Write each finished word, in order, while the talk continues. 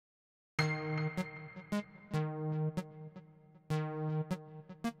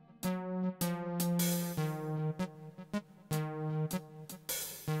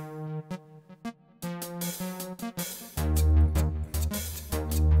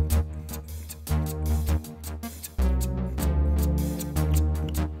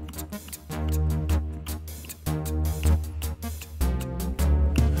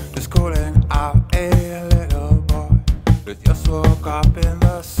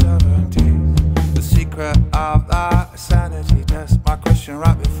70s. The secret of that sanity test. My question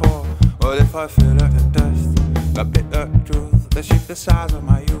right before, what if I feel at the dust? The bitter truth, the shape the size of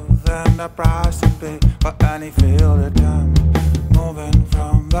my youth, and the price to pay for any failed attempt. Moving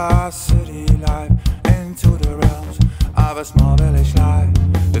from the city life into the realms of a small village life.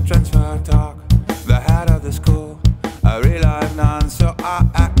 The transfer talk, the head of the school, I realized none, so I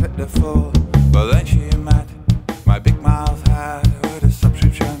acted the fool. But then she met my big mouth head with a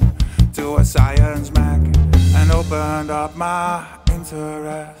subscription to a science mag, and opened up my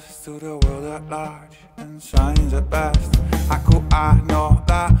interest to the world at large and science at best. I know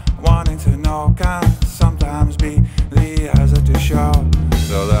that wanting to know can sometimes be the answer to show.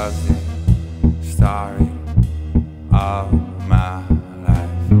 So that's the story of my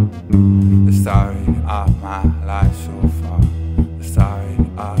life. The story of my life so far. The story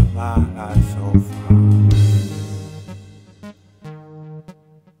of my life so far.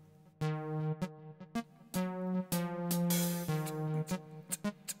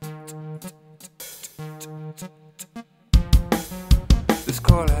 The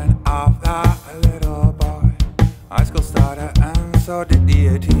schooling of that little boy, high school started and so did the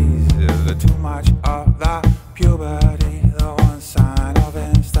 80s. The too much of that puberty, the one sign of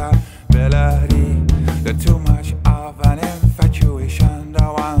instability. The too much of an infatuation, the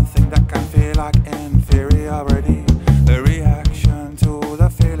one thing that can feel like inferiority. The reaction to the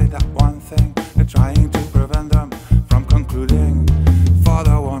feeling, that one thing, they're trying to prevent them from concluding. For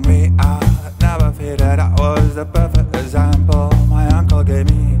the one way out that never faded, that was the perfect example my uncle gave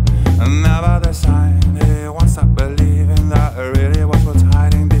me. And never the sign, they won't stop believing that it really was what's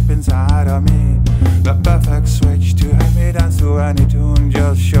hiding deep inside of me. The perfect switch to have me dance to any tune,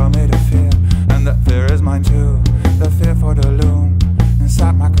 just show me the fear, and that fear is mine too. The fear for the loon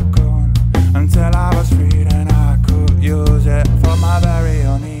inside my cocoon, until I was freed and I could use it for my very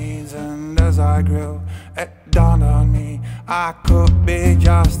own needs. And as I grew, it dawned on me I could be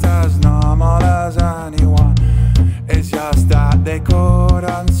just as normal as anyone. It's just that they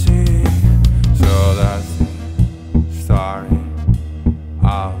couldn't see. So that's the story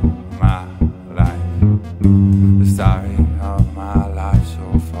of my life. The story of my life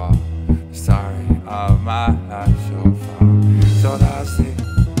so far. The story of my life so far. So that's the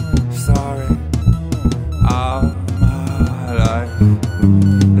story of my life.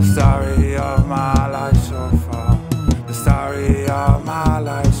 The story of my life so far. The story of my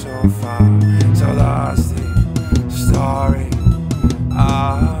life so far. So that's the story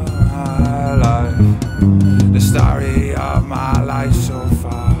of my life. The story of my life so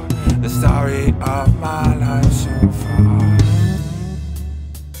far. The story of my life so far.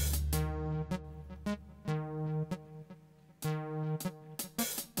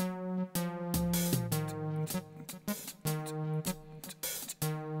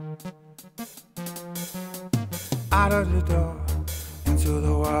 Out of the door, into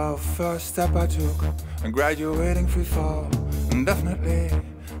the world, first step I took, and graduating free fall, and definitely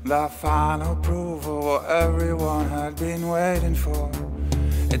the final proof of what everyone had been waiting for.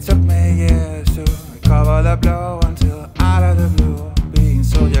 It took me years to recover the blow, until out of the blue, being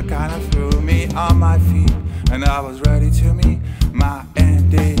soldier kinda threw me on my feet, and I was ready to meet my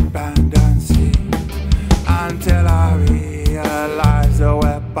independency. Until I realized the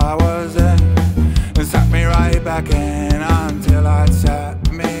web I was in, and set me right back in. Until I'd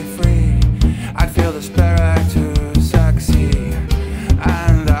set me free, I'd feel the spirit to succeed,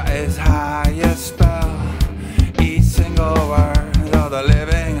 and that is how you spell each single word of the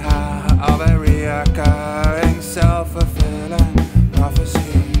living hell of a reoccurring self-fulfilling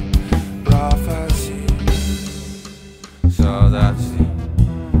prophecy. So that's the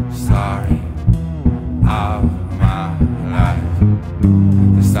story of my life.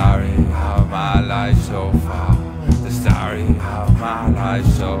 The story of my life so far. The story of my life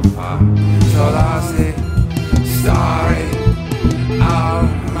so far. So that's the story of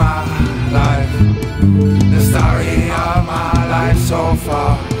my life. The story of my life so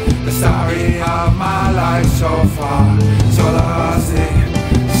far. The story of my life so far. So that's the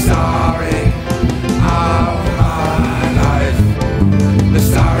story of my life. The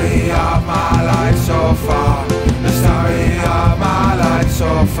story of my life so far. The story of my life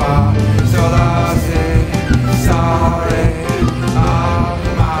so far. So that's the story of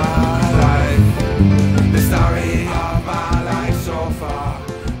my life. The story